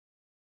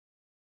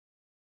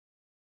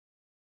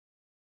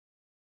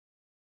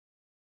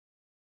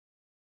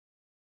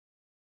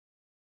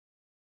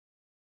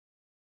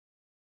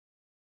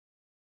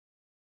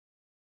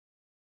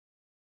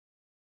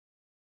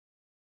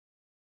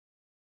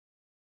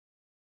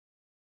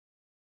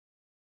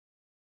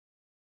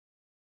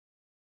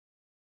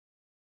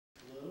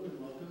Hello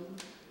and welcome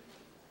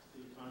to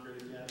the Concord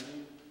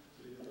Academy,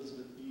 to the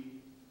Elizabeth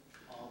B.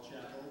 Hall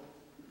Chapel.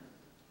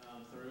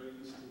 Thoreau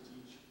used to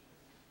teach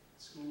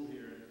school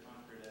here in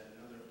Concord at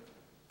another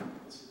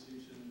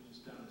institution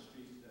just down the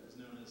street that was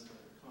known as the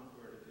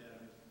Concord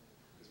Academy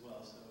as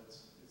well. So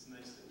it's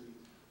nice that we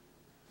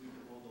can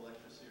hold a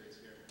lecture series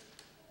here.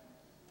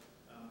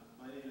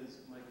 My name is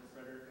Michael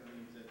Frederick. I'm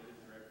the Executive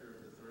Director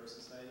of the Thoreau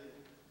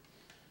Society.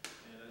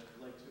 And I'd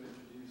like to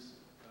introduce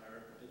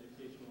our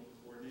educational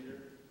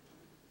coordinator,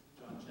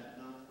 John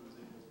Chatnoff, who was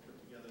able to put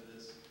together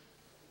this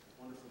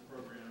wonderful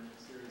program, a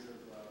series of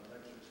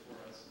lectures for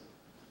us.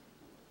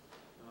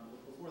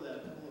 But before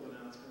that, a couple of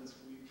announcements.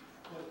 We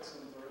put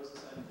some Thoreau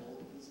Society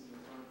bulletins in the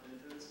front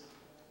entrance.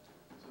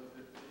 So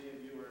if any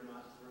of you are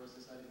not Thoreau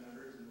Society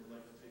members and would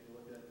like to take a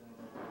look at one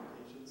of our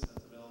publications,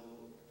 that's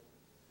available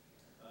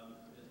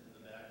in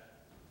the back.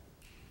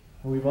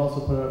 We've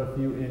also put out a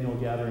few annual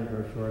gathering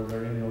brochures.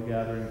 Our annual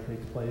gathering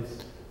takes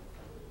place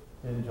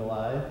in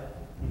July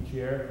each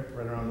year,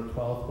 right around the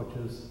 12th, which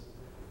is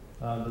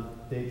the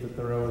date that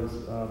Thoreau is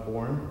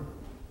born.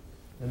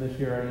 And this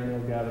year our annual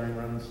gathering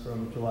runs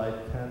from July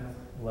 10th,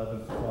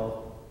 11th,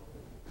 12th,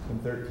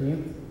 and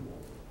 13th.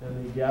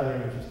 And the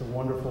gathering is just a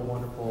wonderful,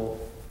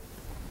 wonderful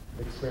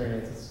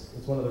experience.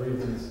 It's one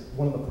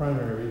of the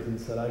primary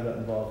reasons that I got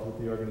involved with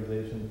the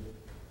organization.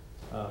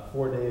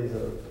 4 days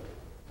of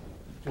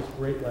just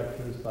great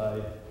lectures by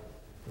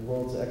the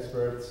world's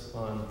experts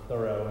on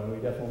Thoreau, and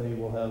we definitely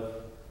will have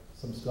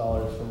some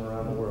scholars from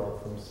around the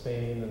world, from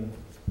Spain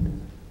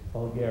and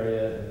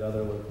Bulgaria and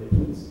other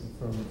locations,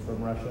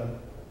 from Russia.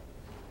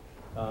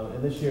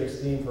 And this year's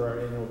theme for our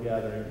annual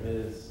gathering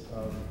is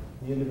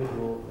the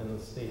individual and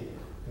the state.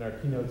 And our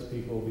keynote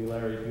speaker will be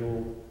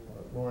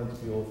Lawrence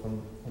Buell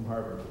from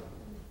Harvard.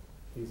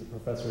 He's a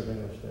professor of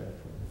English there.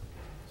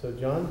 So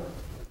John,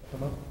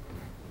 come up.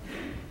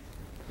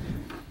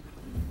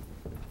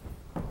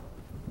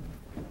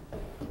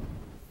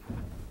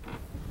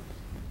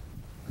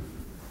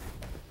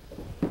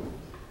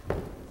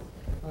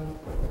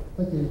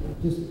 I'd like to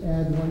just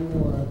add one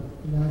more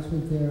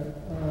announcement there.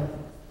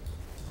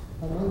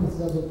 Among the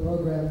several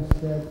programs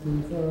that the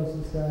Thoreau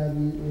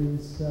Society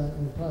is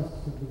in the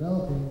process of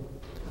developing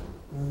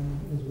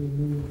as we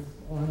move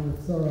on with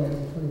Thoreau in the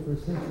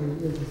 21st century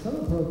is a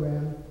summer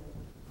program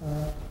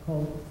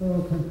called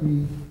Thoreau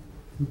Country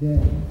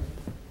Today,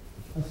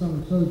 a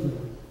summer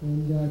sojourn.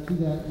 And to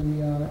that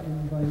we are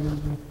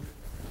inviting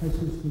high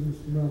school students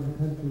from around the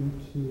country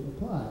to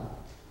apply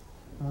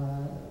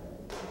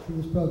to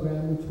this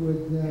program, which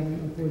would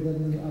afford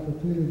them the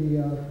opportunity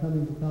of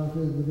coming to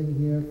Concord, living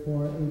here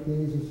for 8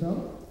 days or so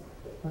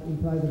in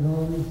private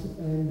homes,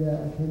 and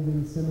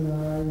attending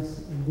seminars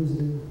and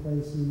visiting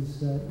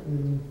places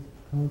in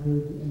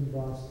Concord, in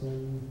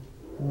Boston,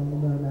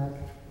 and Merrimack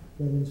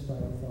that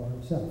inspired Thoreau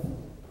himself.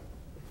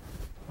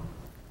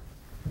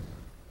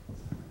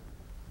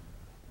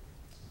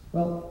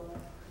 Well,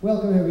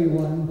 welcome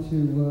everyone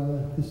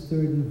to this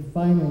third and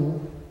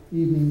final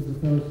evening of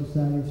the Thoreau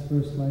Society's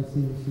first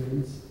Lyceum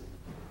series,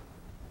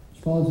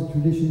 which follows a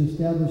tradition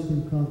established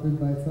in Concord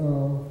by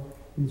Thoreau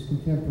and his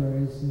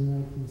contemporaries in the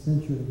 19th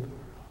century.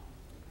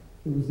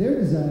 It was their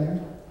desire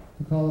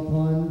to call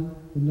upon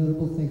the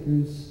notable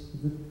thinkers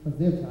of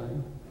their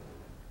time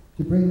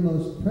to bring the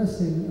most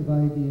pressing of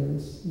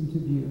ideas into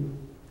view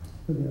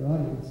for their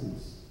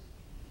audiences.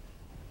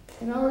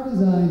 And our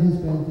design has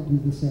been to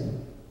do the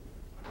same,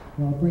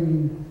 while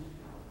bringing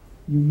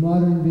you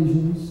modern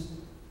visions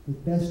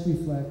that best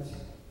reflect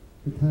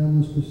the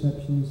timeless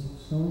perceptions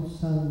so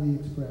soundly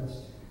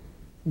expressed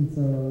in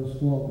Thoreau's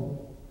Walden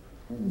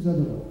and his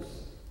other works.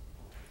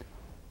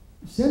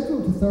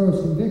 Central to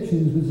Thoreau's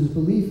convictions was his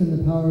belief in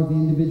the power of the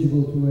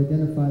individual to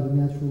identify the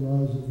natural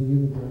laws of the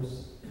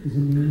universe as a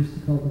means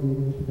to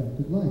cultivating a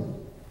productive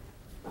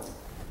life.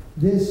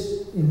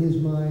 This, in his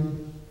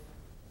mind,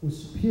 was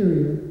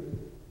superior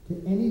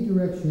to any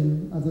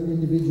direction other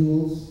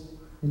individuals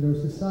and our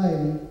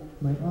society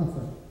might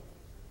offer.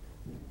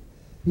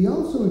 He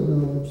also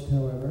acknowledged,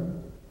 however,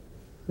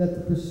 that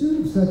the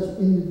pursuit of such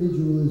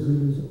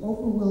individualism is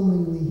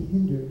overwhelmingly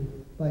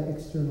hindered by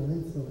external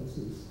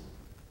influences.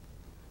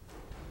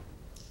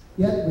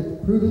 Yet,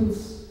 with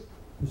prudence,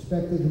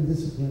 perspective, and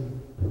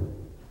discipline,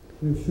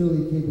 we are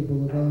surely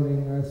capable of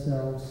elevating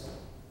ourselves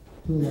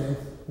to a life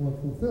more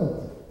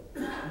fulfilled.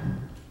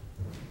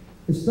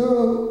 As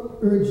Thoreau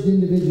urged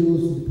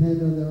individuals to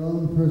depend on their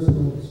own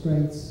personal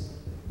strengths,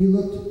 he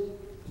looked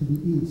to the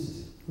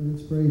East for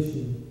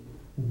inspiration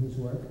in his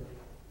work.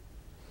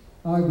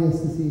 Our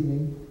guest this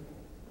evening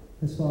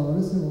has followed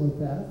a similar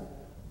path.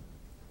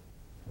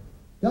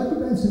 Dr.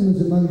 Benson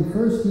was among the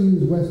first to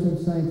use Western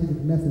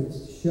scientific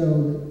methods to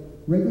show that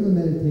regular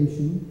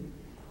meditation,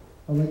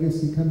 a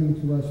legacy coming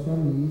to us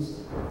from the East,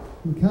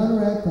 can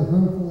counteract the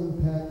harmful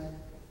impact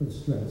of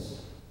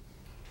stress.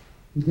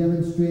 He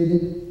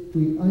demonstrated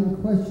we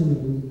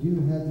unquestionably do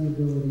have the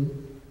ability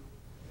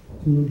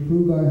to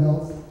improve our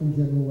health and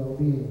general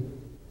well-being.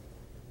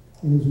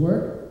 In his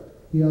work,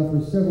 he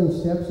offers several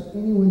steps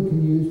anyone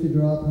can use to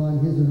draw upon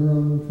his or her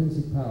own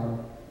intrinsic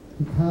power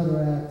to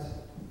counteract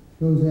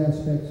those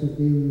aspects of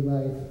daily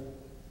life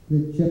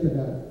that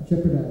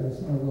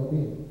jeopardize our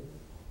well-being.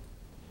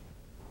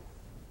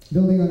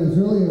 Building on his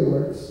earlier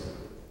works,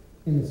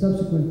 in the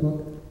subsequent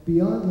book,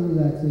 Beyond the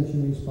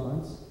Relaxation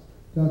Response,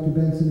 Dr.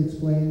 Benson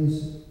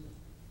explains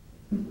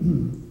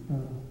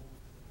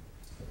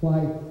why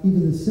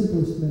even the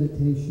simplest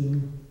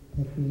meditation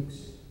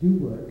techniques do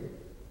work,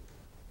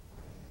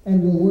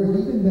 and will work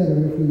even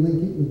better if we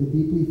link it with a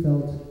deeply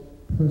felt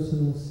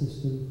personal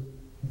system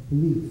of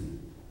belief.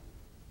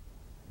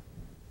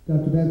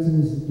 Dr.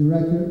 Benson is the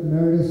Director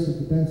Emeritus of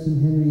the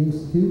Benson Henry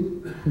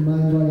Institute for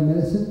Mind-Body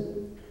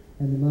Medicine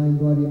and the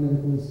Mind-Body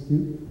Medical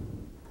Institute,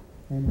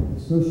 and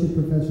Associate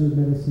Professor of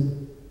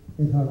Medicine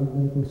at Harvard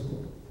Medical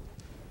School.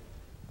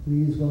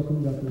 Please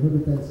welcome Dr.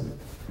 Herbert Benson.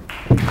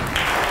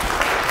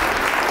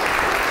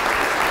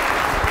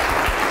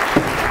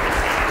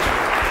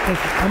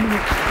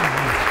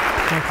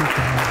 Thank you,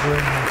 John.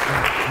 Very much.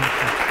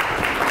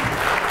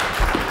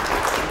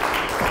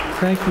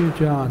 Thank you,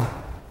 John.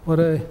 What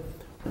a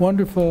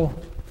wonderful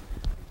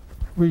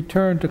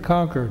return to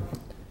Concord.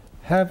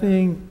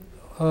 Having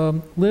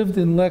lived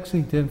in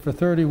Lexington for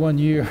 31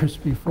 years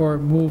before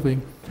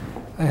moving,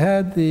 I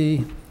had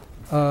the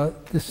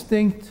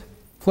distinct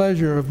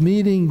pleasure of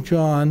meeting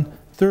John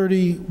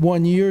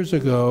 31 years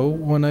ago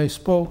when I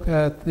spoke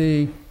at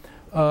the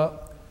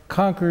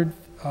Concord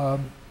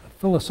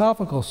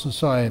Philosophical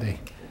Society.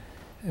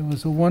 It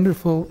was a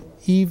wonderful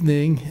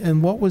evening,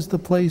 and what was the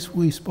place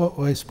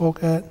I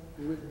spoke at?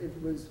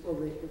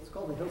 It's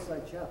called the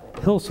Hillside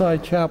Chapel.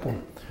 Hillside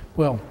Chapel.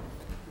 Well,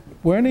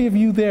 were any of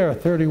you there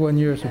 31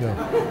 years ago?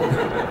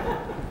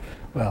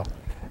 Well,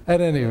 at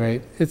any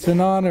rate, it's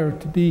an honor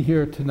to be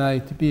here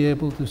tonight, to be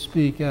able to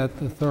speak at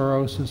the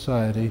Thoreau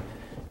Society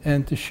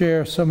and to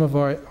share some of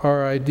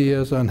our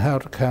ideas on how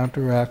to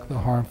counteract the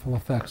harmful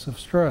effects of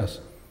stress.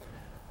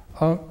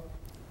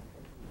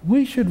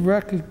 We should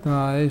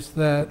recognize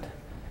that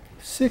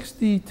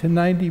 60 to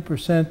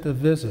 90% of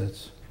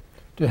visits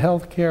to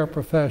healthcare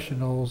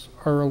professionals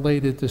are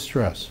related to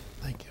stress.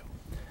 Thank you.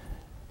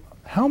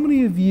 How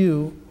many of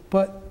you,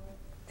 but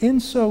in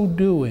so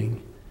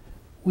doing,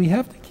 we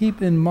have to keep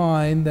in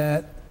mind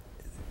that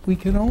we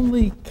can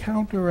only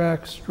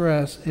counteract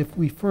stress if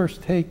we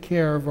first take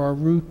care of our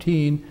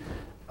routine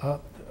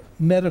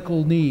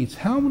medical needs.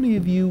 How many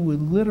of you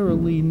would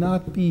literally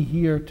not be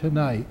here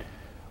tonight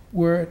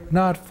were it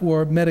not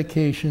for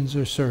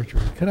medications or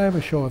surgery? Could I have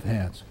a show of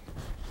hands?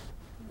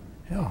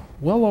 Yeah,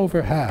 well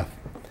over half.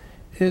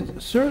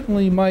 It's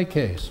certainly my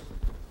case.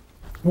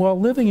 While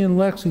living in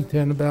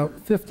Lexington about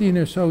 15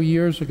 or so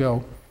years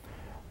ago,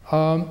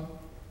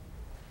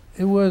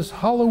 it was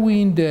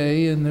Halloween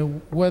day and the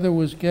weather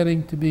was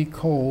getting to be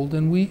cold,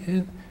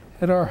 and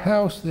at our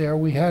house there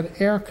we had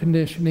air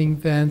conditioning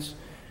vents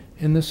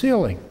in the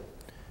ceiling.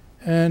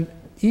 And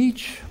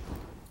each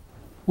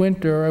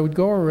winter I would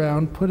go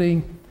around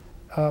putting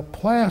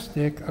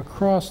plastic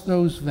across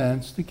those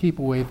vents to keep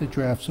away the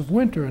drafts of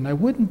winter. And I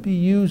wouldn't be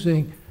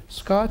using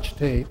Scotch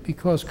tape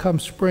because come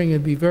spring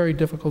it'd be very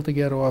difficult to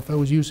get off. I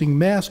was using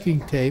masking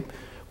tape,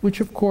 which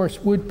of course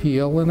would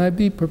peel, and I'd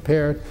be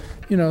prepared,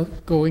 you know,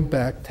 going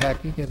back,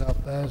 tacking it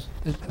up as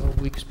the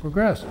weeks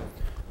progressed.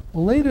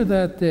 Well, later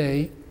that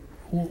day,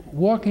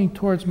 walking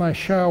towards my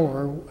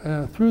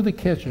shower through the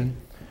kitchen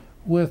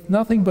with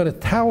nothing but a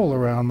towel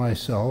around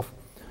myself,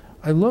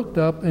 I looked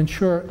up and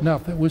sure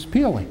enough, it was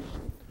peeling.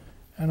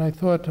 And I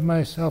thought to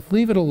myself,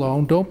 leave it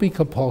alone, don't be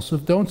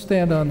compulsive, don't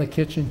stand on the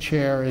kitchen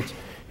chair,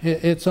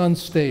 it's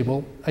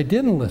unstable. I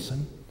didn't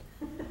listen,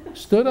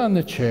 stood on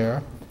the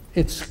chair,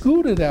 it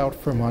scooted out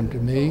from under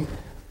me,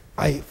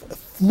 I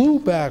flew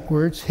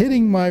backwards,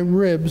 hitting my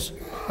ribs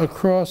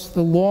across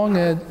the long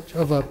edge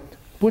of a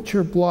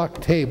butcher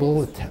block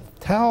table, a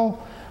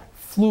towel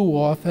flew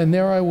off, and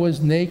there I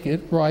was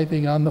naked,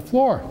 writhing on the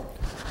floor.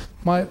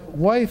 My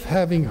wife,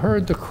 having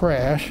heard the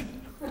crash,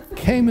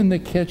 came in the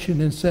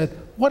kitchen and said,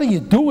 "What are you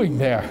doing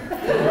there?"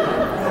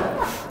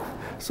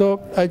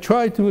 So I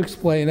tried to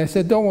explain. I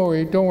said, don't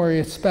worry,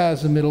 it's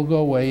spasm, it'll go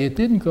away. It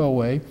didn't go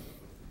away.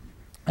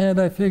 And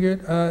I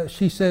figured,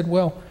 she said,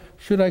 well,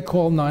 should I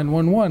call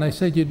 911? I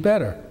said, you'd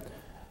better.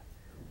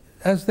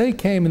 As they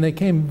came, and they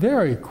came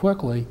very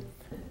quickly,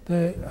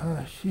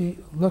 she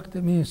looked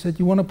at me and said,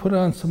 you want to put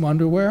on some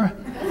underwear?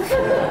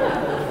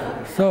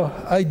 So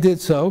I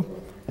did so.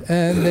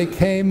 And they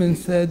came and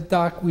said,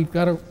 Doc, we've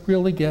got to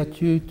really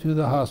get you to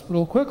the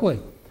hospital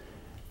quickly.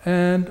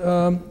 And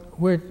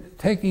we're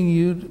taking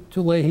you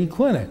to Leahy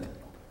Clinic.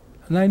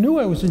 And I knew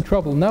I was in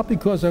trouble, not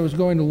because I was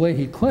going to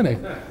Leahy Clinic,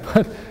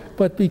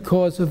 but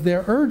because of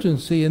their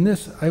urgency. And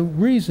this, I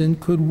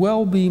reasoned, could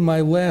well be my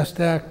last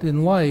act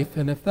in life.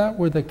 And if that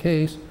were the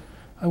case,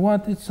 I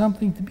wanted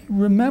something to be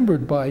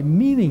remembered by,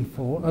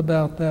 meaningful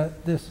about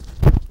this,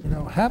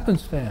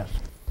 happenstance.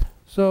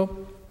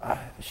 So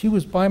she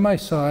was by my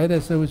side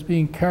as I was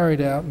being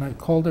carried out, and I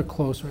called her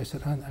closer. I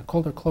said,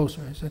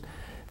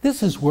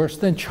 this is worse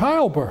than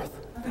childbirth.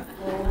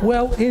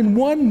 Well, in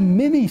 1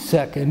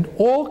 millisecond,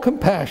 all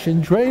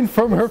compassion drained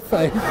from her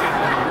face.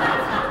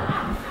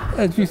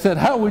 And she said,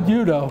 how would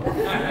you know?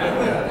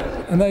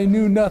 And I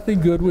knew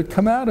nothing good would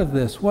come out of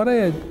this. What I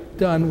had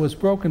done was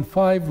broken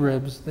 5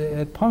 ribs. They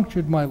had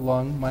punctured my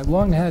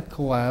lung had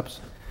collapsed,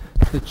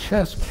 the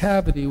chest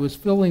cavity was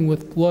filling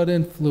with blood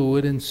and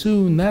fluid, and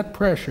soon that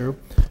pressure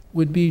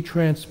would be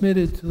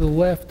transmitted to the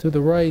left, to the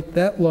right,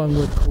 that lung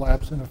would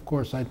collapse, and of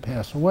course I'd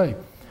pass away.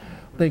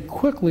 They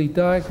quickly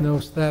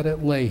diagnosed that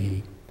at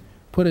Leahy,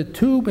 put a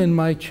tube in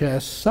my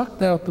chest,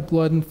 sucked out the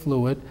blood and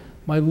fluid,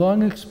 my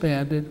lung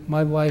expanded,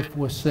 my life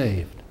was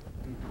saved.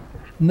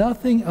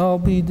 Nothing I'll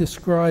be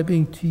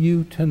describing to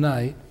you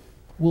tonight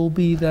will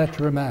be that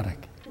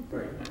dramatic.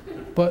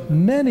 But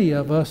many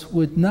of us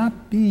would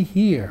not be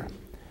here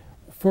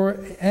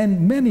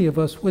and many of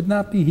us would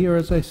not be here,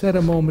 as I said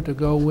a moment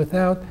ago,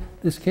 without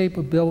this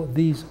capability,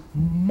 these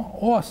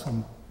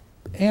awesome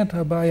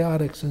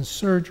antibiotics and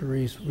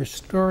surgeries,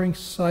 restoring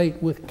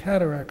sight with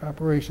cataract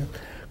operation,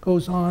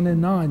 goes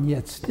on,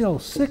 yet still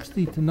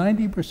 60 to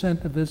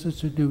 90% of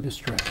visits are due to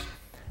stress,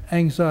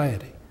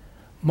 anxiety,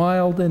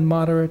 mild and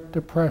moderate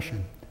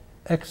depression,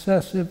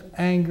 excessive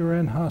anger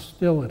and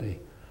hostility,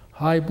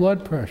 high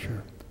blood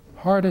pressure,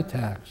 heart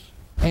attacks,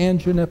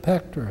 angina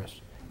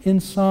pectoris,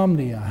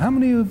 insomnia. How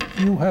many of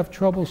you have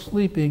trouble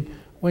sleeping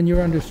when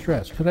you're under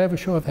stress? Could I have a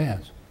show of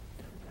hands?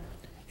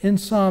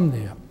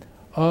 Insomnia.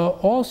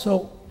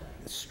 Also,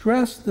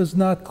 stress does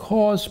not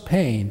cause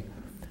pain,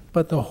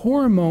 but the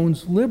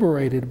hormones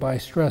liberated by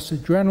stress,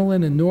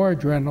 adrenaline and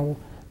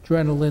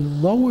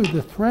noradrenaline, lower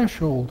the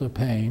threshold of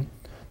pain.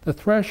 The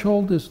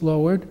threshold is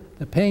lowered,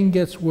 the pain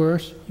gets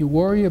worse, you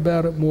worry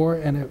about it more,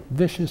 and a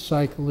vicious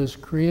cycle is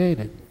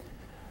created.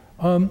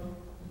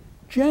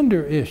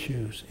 Gender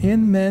issues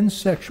in men's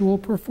sexual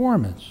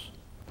performance,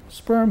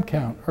 sperm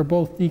count are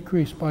both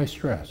decreased by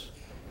stress.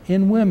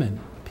 In women,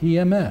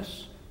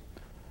 PMS,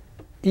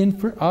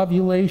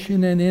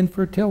 ovulation and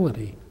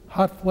infertility,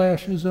 hot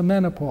flashes of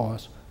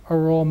menopause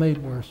are all made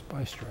worse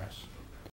by stress.